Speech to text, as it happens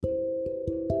So,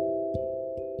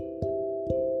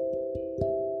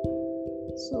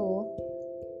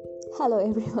 hello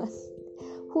everyone.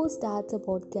 Who starts a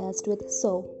podcast with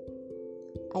so?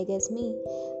 I guess me.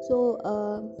 So,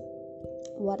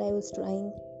 what I was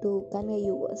trying to convey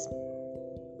you was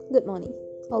good morning,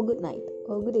 or good night,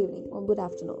 or good evening, or good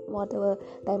afternoon, whatever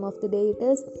time of the day it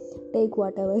is. Take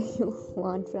whatever you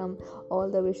want from all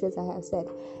the wishes I have said.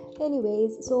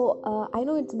 Anyways, I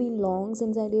know it's been long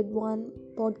since I did one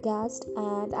podcast,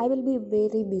 and I will be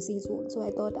very busy soon. So I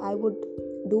thought I would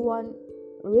do one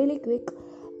really quick,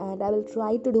 and I will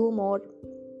try to do more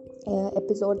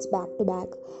episodes back to back,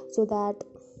 so that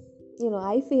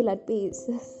I feel at peace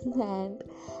and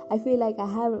I feel like I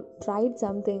have tried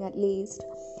something at least.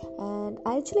 And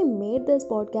I actually made this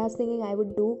podcast thinking I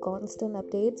would do constant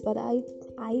updates, but I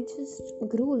just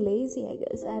grew lazy, I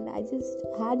guess, and I just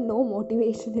had no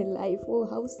motivation in life. Oh,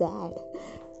 how sad.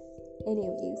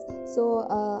 Anyways,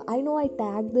 I know I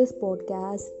tagged this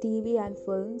podcast TV and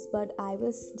films, but I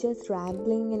was just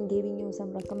rambling and giving you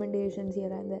some recommendations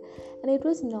here and there, and it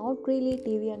was not really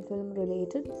TV and film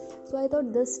related. So I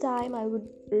thought this time I would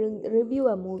review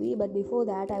a movie, but before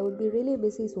that I would be really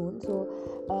busy soon. So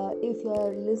if you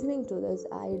are listening to this,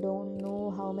 I don't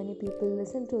know how many people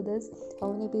listen to this,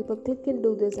 how many people click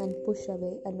into this and push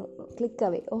away and click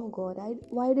away. Oh god,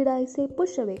 why did I say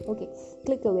push away? Okay,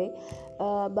 click away.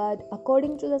 But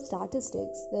according to the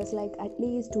statistics, there's like at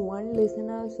least one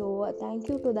listener. So thank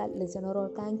you to that listener, or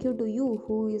thank you to you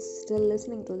who is still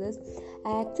listening to this.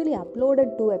 I actually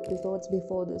uploaded 2 episodes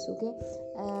before this, okay,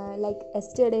 like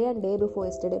yesterday and day before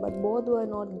yesterday, but both were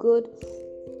not good,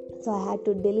 so I had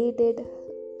to delete it.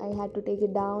 I had to take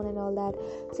it down and all that.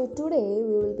 So today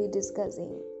we will be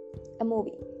discussing a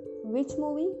movie. Which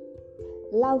movie?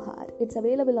 Love Hard. It's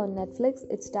available on Netflix.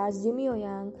 It stars Jimmy O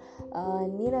Yang,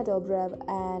 Nina Dobrev,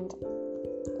 and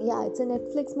yeah, it's a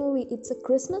Netflix movie. It's a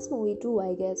Christmas movie too,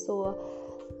 I guess. So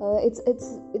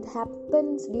it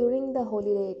happens during the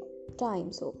holiday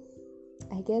time. So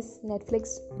I guess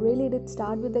Netflix really did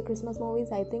start with the Christmas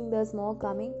movies. I think there's more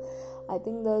coming. I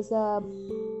think there's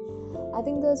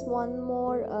one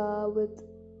more with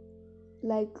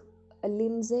like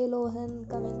Lindsay Lohan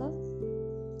coming up.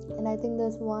 And I think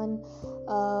there's one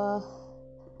more.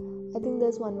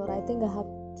 I think I have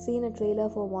seen a trailer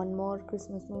for one more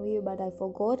Christmas movie, but I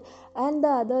forgot. And the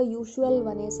other usual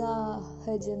Vanessa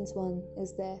Hudgens one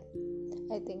is there.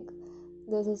 I think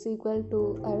there's a sequel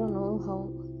to, I don't know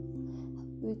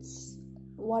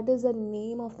what is the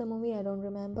name of the movie, I don't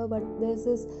remember, but there's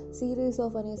this series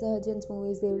of Vanessa Hudgens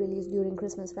movies they released during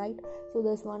Christmas, right? So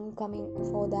there's one coming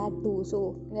for that too.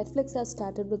 So Netflix has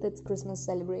started with its Christmas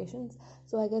celebrations,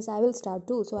 so I guess I will start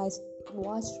too. So I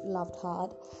watched Love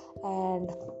Hard,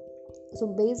 and so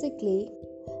basically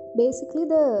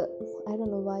the, I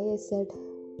don't know why I said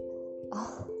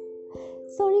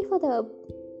sorry for the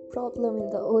problem in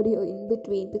the audio in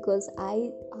between, because I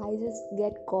just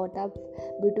get caught up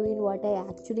between what I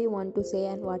actually want to say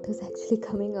and what is actually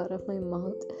coming out of my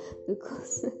mouth,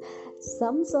 because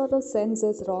some sort of sense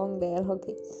is wrong there.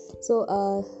 Okay, so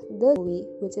the movie,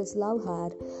 which is Love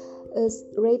Hard, is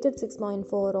rated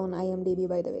 6.4 on IMDb,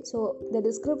 by the way. So the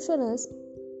description is: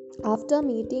 after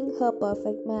meeting her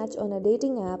perfect match on a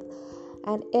dating app,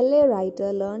 an LA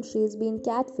writer learns she's been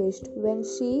catfished when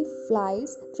she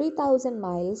flies 3,000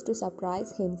 miles to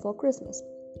surprise him for Christmas.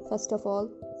 First of all,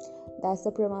 that's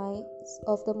the premise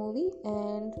of the movie,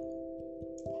 and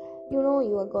you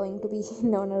are going to be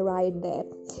on a ride there.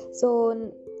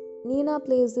 So Nina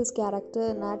plays this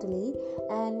character Natalie,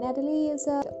 and Natalie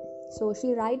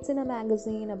she writes in a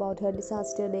magazine about her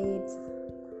disaster dates,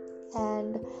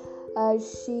 and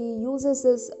she uses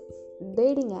this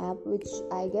dating app, which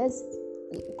I guess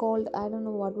called, I don't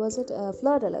know what was it,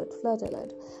 Flirt Alert.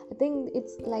 I think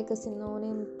it's like a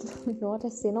synonym not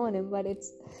a synonym, but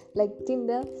it's like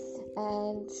Tinder.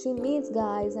 And she meets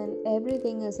guys and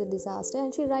everything is a disaster,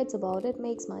 and she writes about it,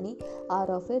 makes money out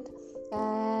of it,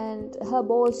 and her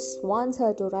boss wants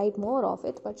her to write more of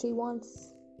it, but she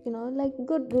wants like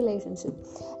good relationship.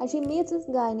 And she meets this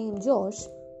guy named Josh,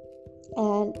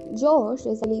 and Josh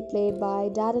is really played by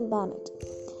Darren Barnett,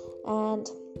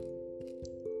 and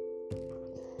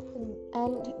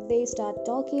they start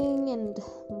talking, and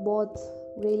both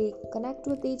really connect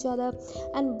with each other.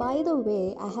 And by the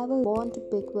way, I have a bone to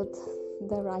pick with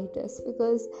the writers,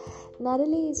 because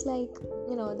Natalie is like,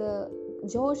 the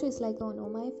Josh is like, oh no,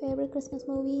 my favorite Christmas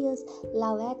movie is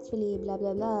Love Actually, blah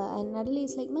blah blah, and Natalie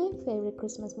is like, my favorite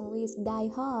Christmas movie is Die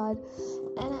Hard.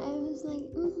 And I was like,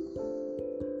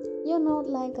 you're not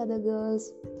like other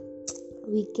girls,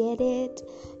 we get it,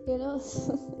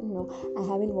 No, I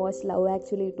haven't watched Love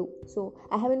Actually too, so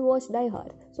I haven't watched Die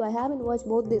Hard. So I haven't watched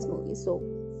both these movies. So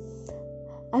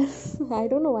I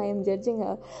don't know why I'm judging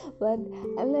her, but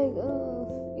I'm like,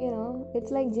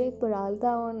 it's like Jake Peralta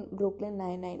on Brooklyn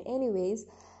Nine-Nine. Anyways,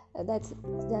 that's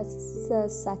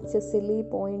such a silly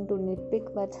point to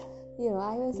nitpick, but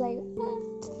I was like,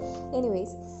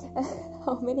 anyways,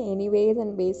 how many anyways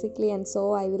and basically and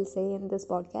so I will say in this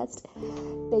podcast.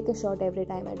 Take a shot every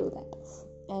time I do that,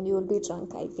 and you will be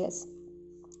drunk, I guess.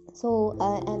 So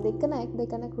and they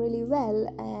connect really well,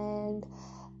 and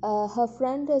her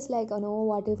friend is like, oh no,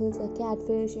 what if it's a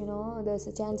catfish, there's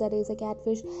a chance that it's a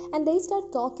catfish, and they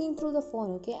start talking through the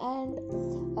phone, okay, and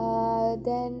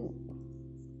then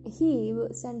he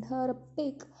sent her a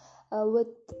pic with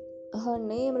her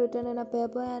name written in a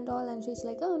paper and all, and she's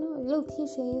like, oh no, look,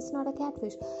 he's not a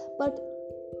catfish. But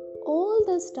all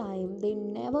this time they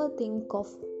never think of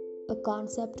a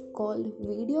concept called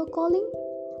video calling,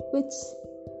 which,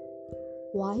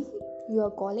 why you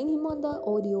are calling him on the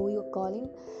audio, you're calling,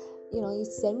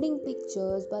 he's sending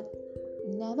pictures, but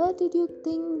never did you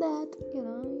think that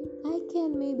I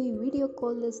can maybe video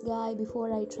call this guy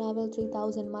before I travel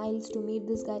 3,000 miles to meet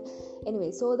this guy.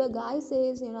 Anyway, so the guy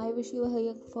says, I wish you were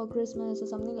here for Christmas or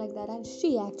something like that, and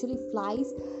she actually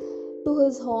flies to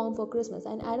his home for Christmas.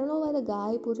 And I don't know why the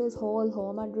guy put his whole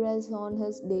home address on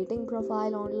his dating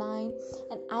profile online.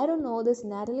 And I don't know, this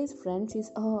Natalie's friend,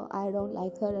 I don't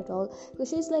like her at all, because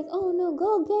she's like, oh no,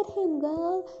 go get him,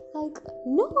 girl. Like,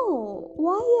 no,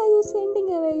 why are you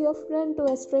sending away your friend to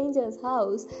a stranger's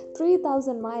house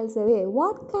 3,000 miles away?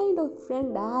 What kind of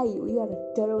friend are you? You are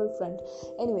a terrible friend.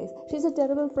 Anyways, she's a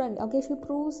terrible friend. Okay, she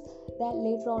proves that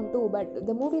later on too, but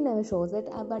the movie never shows it.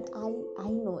 But I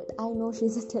know it. I know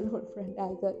she's a terrible friend.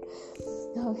 I got,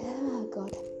 oh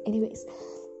god. Anyways,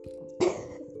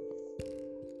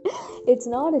 it's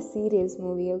not a serious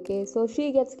movie, okay? So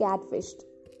she gets catfished,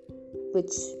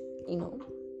 which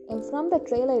from the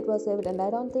trailer it was evident. I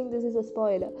don't think this is a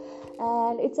spoiler,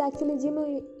 and it's actually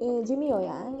Jimmy O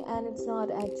Yang, and it's not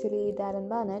actually Darren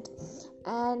Barnett.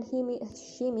 And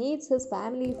she meets his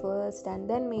family first, and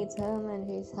then meets him, and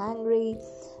he's hungry,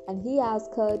 and he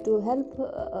asks her to help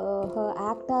her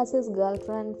act as his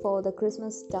girlfriend for the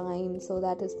Christmas time, so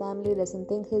that his family doesn't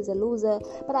think he's a loser.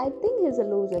 But I think he's a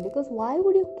loser, because why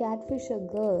would you catfish a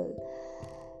girl?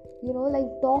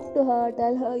 Like, talk to her,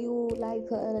 tell her you like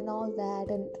her and all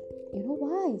that, and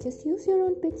why? Just use your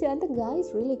own picture. And the guy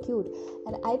is really cute.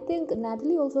 And I think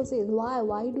Natalie also says,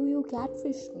 why do you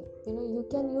catfish me? You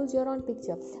can use your own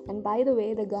picture. And by the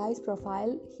way, the guy's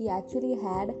profile, he actually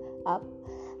had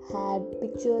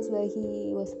pictures where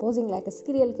he was posing like a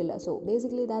serial killer. So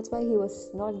basically that's why he was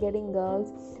not getting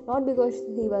girls, not because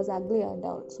he was ugly and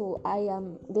all. So I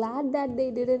am glad that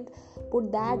they didn't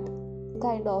put that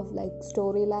kind of like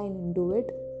storyline into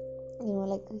it.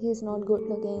 Like, he's not good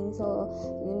looking, so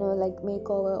like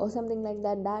makeover or something like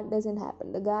that doesn't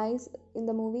happen. The guys in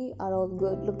the movie are all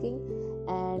good looking,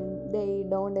 and they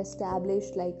don't establish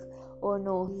like, oh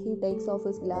no, he takes off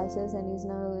his glasses and he's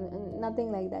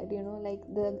nothing like that, like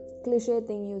the cliche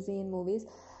thing you see in movies.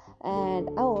 And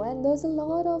there's a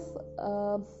lot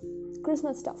of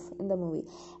Christmas stuff in the movie.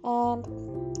 And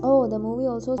the movie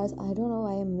also has, I don't know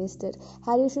why I missed it,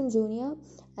 Harrison Jr.,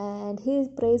 and he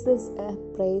plays this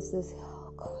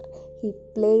he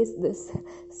plays this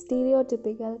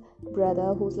stereotypical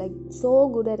brother who's like so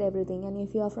good at everything. And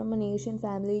if you are from an Asian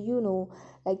family,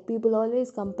 like, people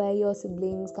always compare your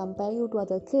siblings, compare you to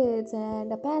other kids,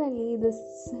 and apparently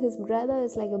his brother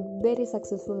is like a very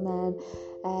successful man,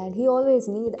 and he always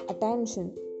need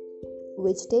attention,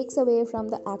 which takes away from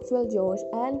the actual Josh.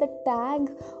 And the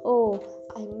tag,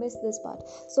 I missed this part.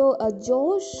 So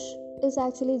Josh is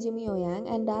actually Jimmy O Yang,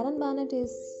 and Darren Barnett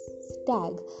is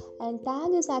Tag. And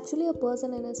Tag is actually a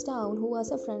person in his town who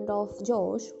was a friend of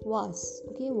Josh, was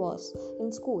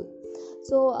in school.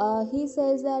 So he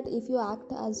says that if you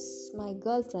act as my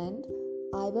girlfriend,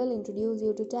 I will introduce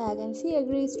you to Tag, and she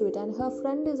agrees to it. And her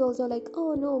friend is also like,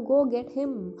 oh no, go get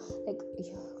him. Like,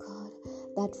 god,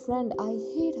 that friend, I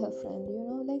hate her friend,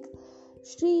 like,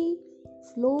 she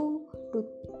flew to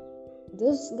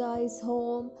this guy's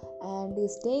home and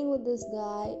is staying with this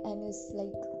guy, and is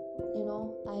like,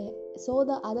 I saw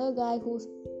the other guy whose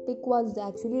pic was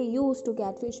actually used to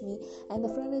catfish me, and the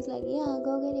friend is like, yeah,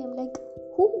 go get him. Like,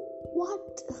 who?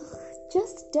 What?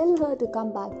 Just tell her to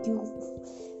come back, you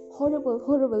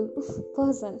horrible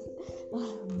person.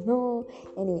 No.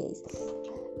 Anyways,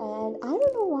 and I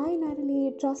don't know why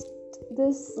Natalie trusts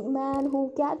this man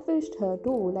who catfished her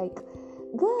too. Like,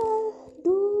 girl,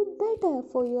 do better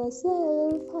for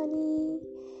yourself, honey.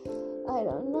 I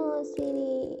don't know,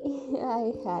 sweetie.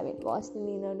 I haven't watched the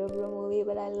Nina Dobrev movie,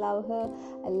 but I love her.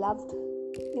 I loved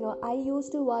I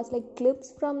used to watch like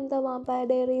clips from the Vampire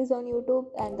Diaries on YouTube,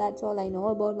 and that's all I know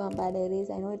about Vampire Diaries.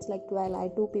 I know it's like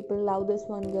Twilight. Two people love this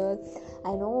one girl.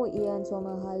 I know Ian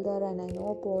Somerhalder and I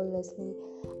know Paul Wesley.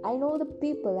 I know the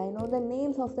people. I know the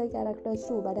names of the characters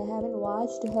too, but I haven't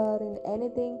watched her in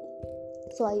anything.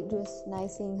 So it was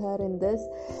nice seeing her in this,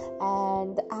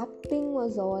 and the acting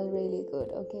was all really good.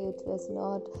 Okay, it was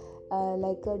not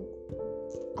like a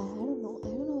I don't know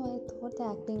why I thought the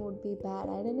acting would be bad.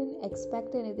 I didn't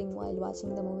expect anything while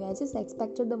watching the movie. I just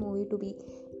expected the movie to be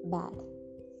bad.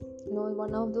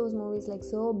 One of those movies like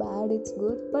so bad it's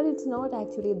good, but it's not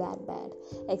actually that bad,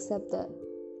 except the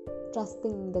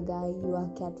trusting the guy you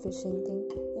are catfishing thing.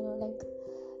 Like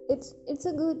it's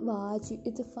a good watch.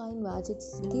 It's a fine watch. It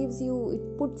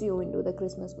puts you into the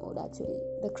Christmas mode, actually,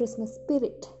 the Christmas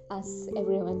spirit, as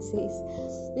everyone says,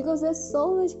 because there's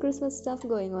so much Christmas stuff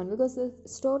going on, because the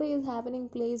story is happening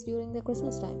place during the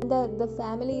Christmas time. The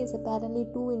family is apparently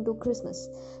too into Christmas,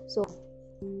 so,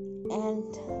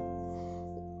 and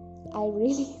I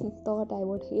really thought I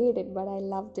would hate it, but I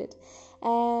loved it.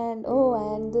 And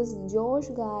this Josh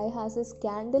guy has this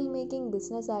candle making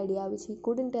business idea which he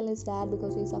couldn't tell his dad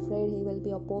because he's afraid he will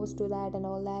be opposed to that and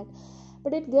all that.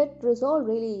 But it gets resolved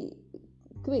really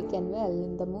quick and well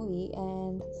in the movie.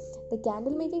 And the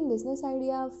candle making business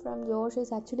idea from Josh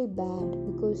is actually bad,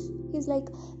 because he's like,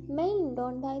 men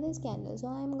don't buy this candle, so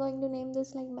I'm going to name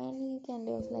this like manly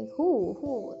candles. Like who?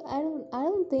 I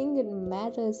don't think it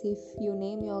matters if you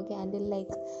name your candle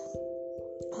like,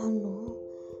 I don't know,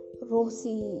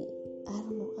 Rosy, I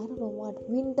don't know what,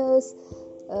 Winters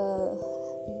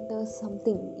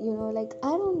something, like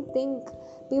I don't think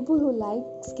people who like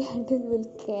Scandal will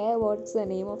care what's the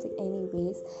name of it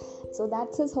anyways. So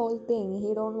that's his whole thing.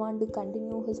 He don't want to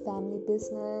continue his family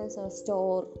business or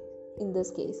store in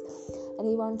this case, and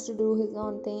he wants to do his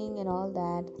own thing and all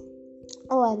that.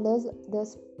 And there's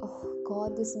this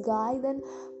guy then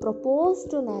proposed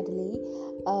to Natalie,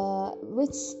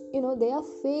 which they are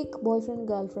fake boyfriend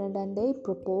girlfriend, and they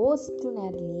proposed to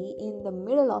Natalie in the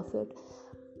middle of it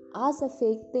as a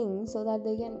fake thing, so that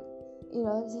they can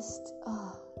just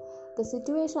the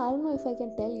situation. I don't know if I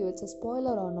can tell you, it's a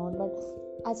spoiler or not, but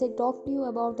as I talk to you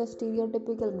about a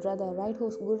stereotypical brother, right,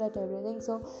 who's good at everything,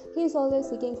 so he's always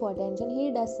seeking for attention.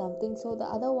 He does something, so the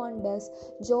other one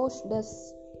Josh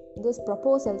does this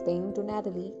proposal thing to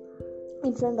Natalie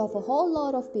in front of a whole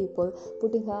lot of people,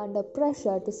 putting her under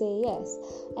pressure to say yes.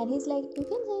 And he's like, you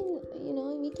can say,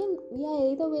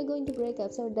 either we're going to break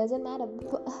up, so it doesn't matter.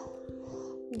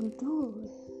 Dude,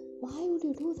 why would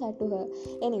you do that to her?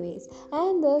 Anyways,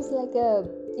 and there's like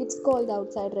it's called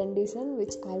Outside rendition,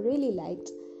 which I really liked.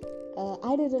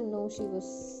 I didn't know she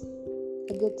was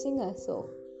a good singer, so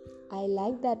I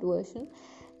liked that version.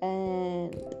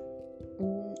 And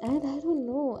I don't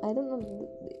know,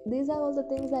 these are all the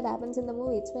things that happens in the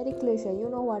movie. It's very cliche,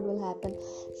 what will happen.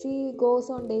 She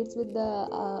goes on dates with the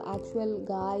actual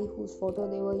guy whose photo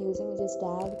they were using, which is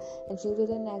tagged, and she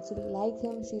didn't actually like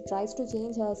him. She tries to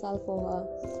change herself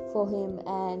for him,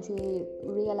 and she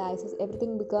realizes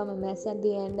everything become a mess at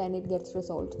the end, and it gets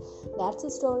resolved. That's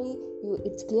the story.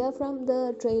 It's clear from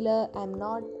the trailer. I'm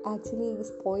not actually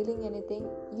spoiling anything.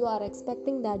 You are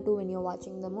expecting that too when you're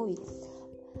watching the movie.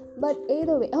 But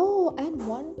either way, and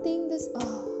one thing,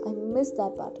 I missed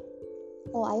that part.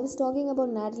 I was talking about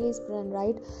Natalie's friend,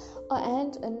 right?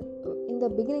 And in the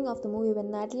beginning of the movie,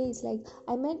 when Natalie is like,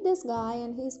 I met this guy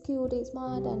and he's cute, he's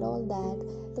smart and all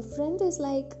that, the friend is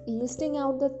like listing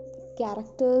out the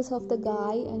characters of the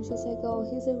guy, and she's like,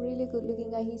 he's a really good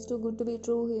looking guy, he's too good to be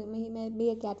true, he may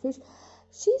be a catfish.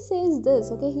 She says this,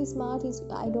 okay, he's smart,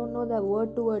 I don't know the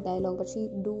word to word dialogue, but she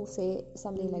do say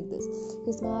something like this.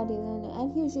 He's smart,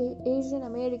 and he's Asian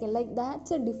American. Like,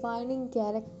 that's a defining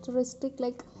characteristic.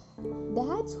 Like,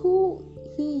 that's who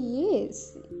he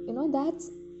is.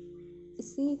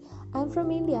 I'm from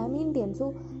India, I'm Indian,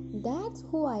 so that's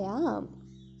who I am.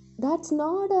 That's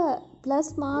not a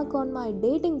plus mark on my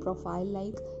dating profile.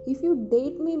 Like, if you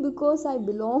date me because I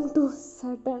belong to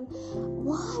certain,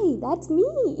 why? That's me.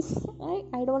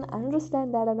 I don't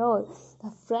understand that at all.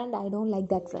 The friend, I don't like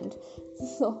that friend.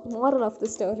 So moral of the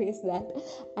story is that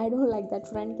I don't like that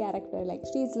friend character. Like,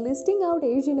 she's listing out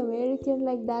Asian American,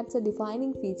 like that's a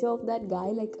defining feature of that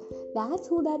guy. Like, that's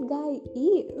who that guy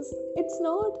is. It's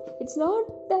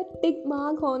not that tick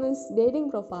mark on his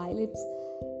dating profile.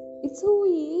 It's who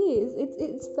he is.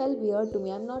 It's felt weird to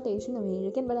me. I'm not Asian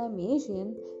American, but I'm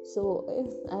Asian, so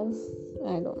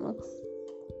I don't know.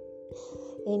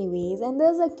 Anyways, and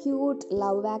there's a cute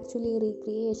Love Actually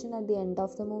recreation at the end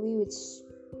of the movie, which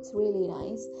is really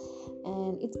nice,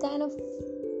 and it's kind of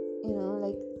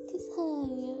like kiss her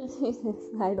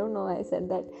I don't know why I said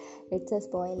that. It's a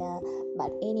spoiler,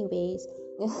 but anyways,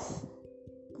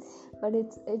 but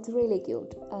it's really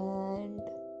cute, and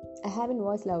I haven't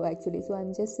watched Love Actually, so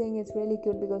I'm just saying it's really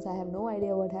cute because I have no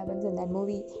idea what happens in that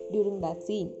movie during that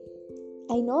scene.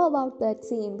 I know about that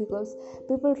scene because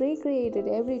people recreate it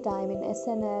every time in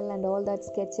SNL and all that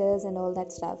sketches and all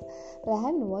that stuff. But I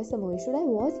haven't watched the movie. Should I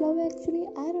watch Love Actually?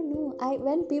 I don't know.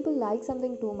 When people like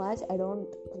something too much, I don't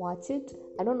watch it.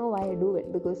 I don't know why I do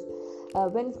it, because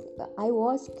when I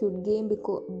watched Squid Game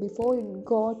before it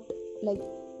got like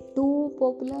too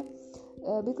popular,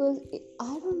 because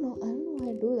I don't know why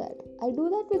I do that. I do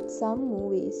that with some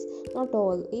movies, not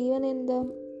all. Even in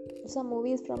some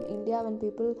movies from India, when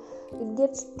it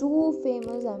gets too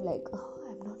famous, I'm like, oh,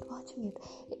 I'm not watching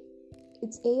it.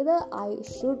 It's either I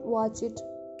should watch it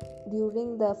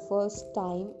during the first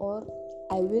time, or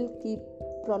I will keep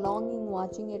prolonging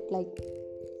watching it like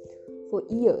for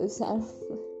years.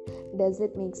 Does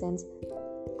it make sense?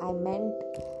 I meant,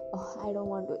 I don't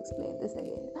want to explain this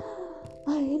again.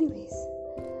 Anyways,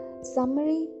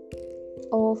 summary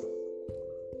of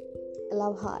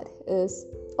Love Hard is,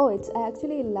 it's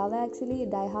actually Love Actually,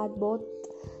 Die Hard, both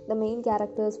the main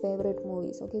characters' favorite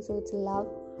movies. Okay, so it's Love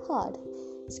Hard.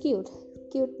 It's cute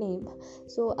name.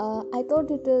 So I thought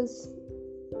it is,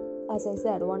 as I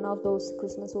said, one of those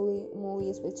Christmas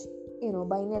movies which,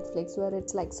 by Netflix, where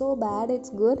it's like so bad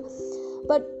it's good,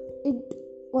 but it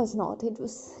was not. It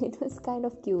was kind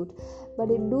of cute, but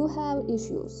it do have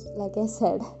issues, like I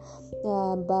said.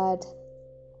 But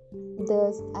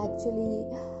there's actually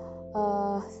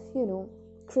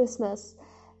Christmas,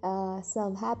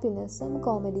 some happiness, some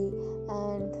comedy,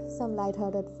 and some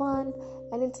lighthearted fun.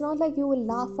 And it's not like you will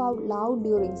laugh out loud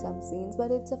during some scenes,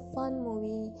 but it's a fun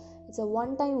movie. It's a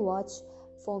one-time watch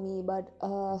for me, but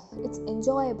it's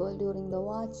enjoyable during the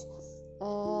watch.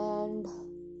 And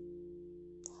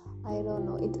I don't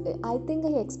know, I think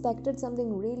I expected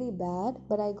something really bad,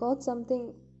 but I got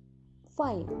something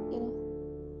fine.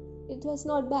 It was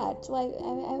not bad, so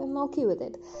I'm okay with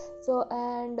it. So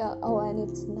and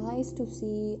it's nice to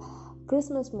see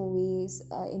Christmas movies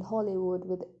in Hollywood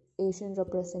with Asian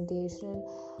representation.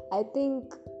 I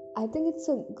think it's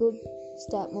a good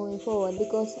step moving forward,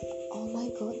 because oh my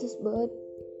god, this bird,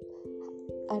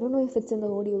 I don't know if it's in the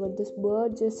audio, but this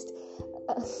bird just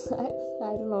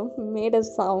I don't know, made a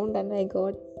sound and I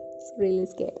got really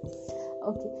scared.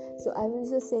 Okay, so I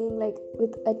was just saying, like,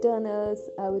 with Eternals,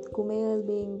 with Kumail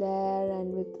being there,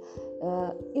 and with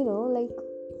like,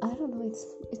 I don't know,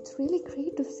 it's really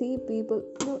great to see people.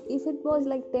 If it was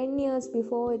like 10 years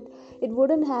before, it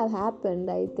wouldn't have happened,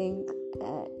 I think.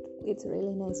 It's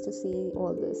really nice to see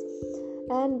all this.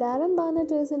 And Darren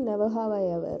Barnett is in Never Have I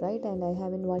Ever, right? And I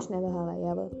haven't watched Never Have I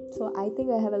Ever, so I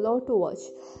think I have a lot to watch,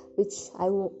 which I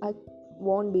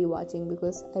won't be watching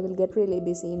because I will get really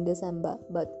busy in December.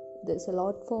 But there's a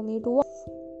lot for me to watch.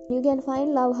 You can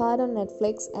find Love Hard on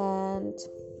Netflix, and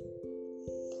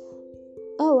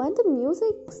the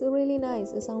music's really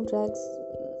nice. The soundtrack's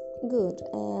good,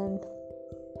 and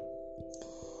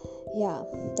yeah,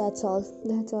 that's all.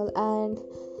 And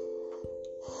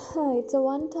it's a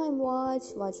one-time watch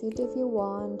it if you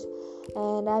want.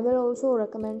 And I will also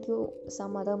recommend you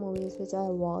some other movies which I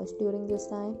watched during this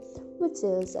time, which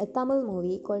is a Tamil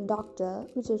movie called Doctor,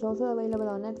 which is also available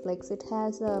on Netflix. It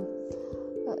has a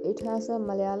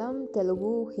Malayalam,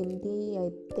 Telugu, Hindi,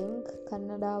 I think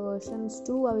Kannada versions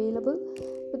too available,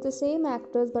 with the same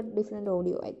actors but different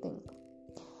audio, I think.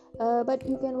 But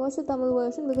you can watch the Tamil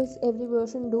version because every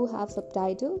version do have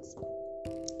subtitles.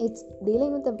 It's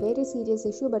dealing with a very serious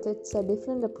issue, but it's a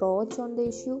different approach on the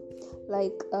issue.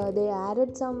 Like they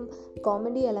added some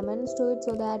comedy elements to it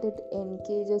so that it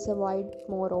engages a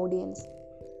more audience.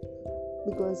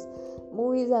 Because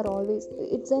movies are always,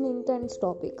 it's an intense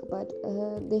topic, but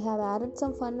they have added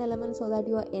some fun elements so that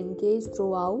you are engaged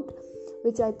throughout,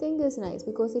 which I think is nice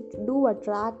because it do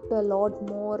attract a lot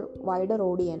more wider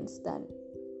audience than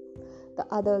the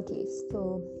other case.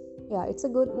 So yeah, it's a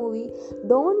good movie.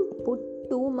 Don't put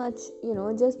too much,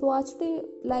 just watch it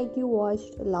like you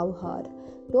watched Love Hard.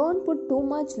 Don't put too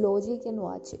much logic and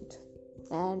watch it.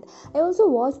 And I also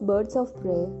watched Birds of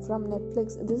Prey from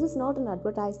Netflix. This is not an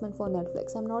advertisement for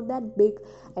Netflix. I'm not that big.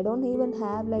 I don't even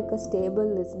have like a stable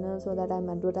listener so that I'm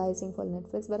advertising for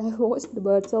Netflix. But I watched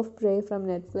Birds of Prey from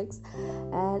Netflix,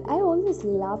 and I always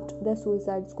loved the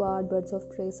Suicide Squad, Birds of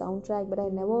Prey soundtrack, but I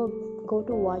never go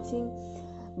to watching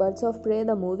Birds of Prey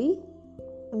the movie.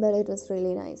 But it was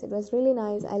really nice.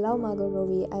 I love Margot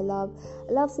Robbie. I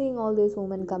love seeing all these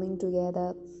women coming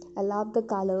together. I loved the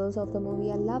colors of the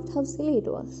movie. I loved how silly it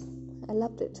was. I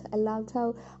loved it. I loved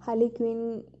how Harley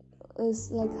Quinn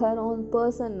is like her own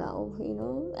person now,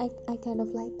 I kind of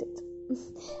liked it.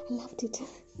 I loved it.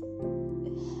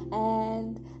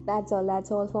 And that's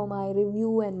all for my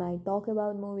review and my talk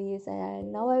about movies.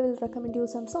 And now I will recommend you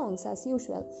some songs as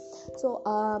usual. So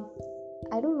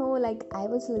I don't know, like I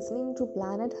was listening to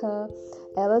Planet Her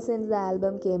ever since the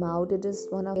album came out. It is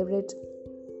one of my favorite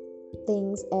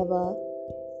things ever,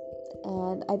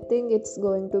 and I think it's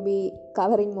going to be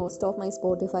covering most of my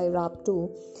Spotify rap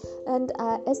too. And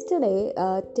yesterday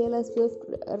Taylor Swift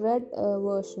Red her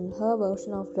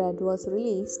version of Red was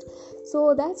released,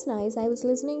 so that's nice. I was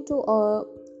listening to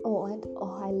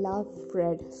I love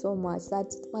Red so much.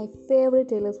 That's my favorite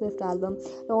Taylor Swift album.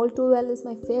 All Too Well is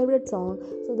my favorite song.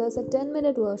 So there's a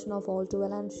 10-minute version of All Too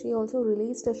Well, and she also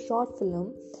released a short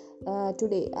film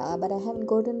today, but I haven't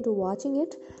gotten to watching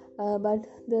it. But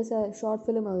there's a short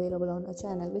film available on her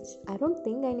channel, which I don't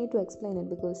think I need to explain it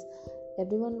because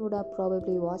everyone would have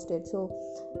probably watched it. So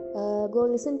go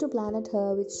listen to Planet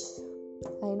Her, which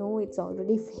I know it's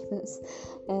already famous,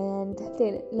 and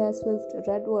Taylor Swift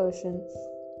Red version,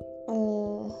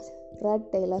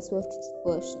 Red Taylor Swift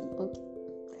version.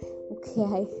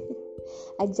 Okay,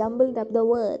 I jumbled up the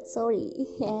words, sorry.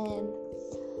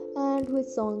 And which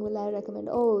song will I recommend?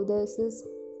 Oh, there's this,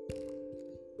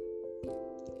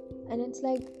 and it's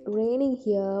like raining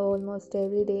here almost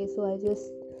every day, so I just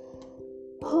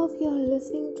hope you're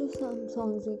listening to some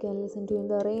songs you can listen to in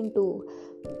the rain too.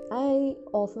 I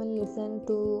often listen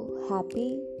to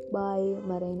Happy by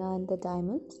Marina and the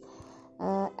Diamonds.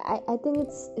 I think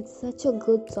it's such a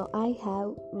good song. I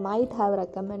might have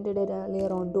recommended it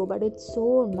earlier on too, but it's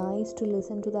so nice to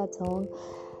listen to that song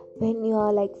when you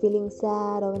are like feeling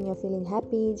sad or when you're feeling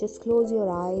happy. Just close your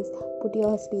eyes, put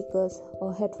your speakers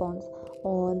or headphones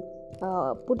on,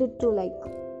 put it to like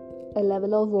a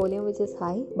level of volume which is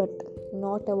high but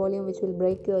not a volume which will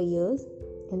break your ears,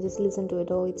 and just listen to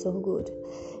it. Oh, it's so good.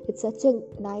 It's such a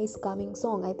nice calming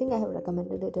song. I think I have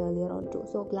recommended it earlier on too.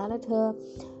 So Planet Her,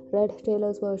 Red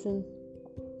Taylor's version,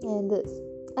 and this,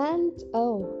 and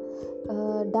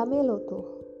Dame Loto.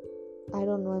 I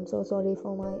don't know, I'm so sorry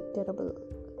for my terrible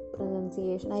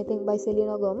pronunciation. I think by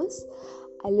Selena Gomez.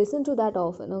 I listen to that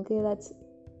often. Okay, I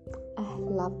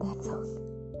love that song.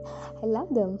 I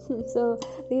love them. So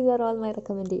these are all my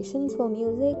recommendations for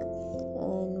music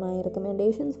and my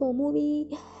recommendations for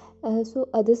movie. So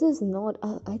this is not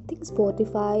I think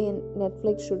Spotify and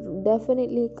Netflix should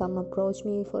definitely come approach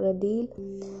me for a deal,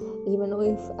 even though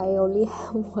if I only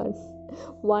have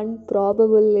one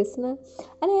probable listener.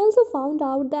 And I also found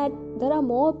out that there are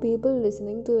more people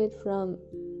listening to it from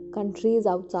countries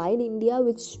outside India,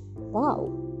 which,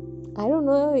 wow, I don't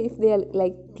know if they are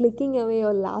like clicking away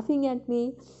or laughing at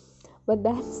me, but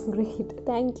that's great.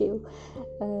 Thank you.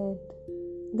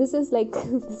 This is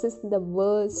the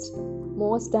worst,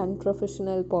 most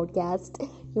unprofessional podcast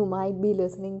you might be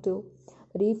listening to.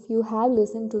 But if you have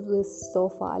listened to this so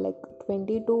far, like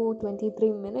 20 to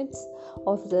 23 minutes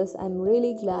of this, I'm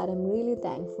really glad, I'm really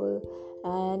thankful,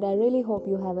 and I really hope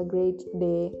you have a great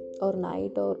day or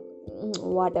night or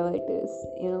whatever it is.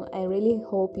 I really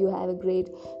hope you have a great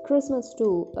Christmas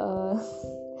too,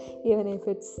 even if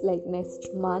it's like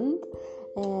next month.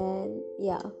 And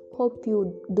yeah, hope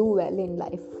you do well in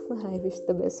life. I wish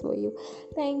the best for you.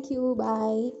 Thank you.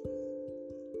 Bye.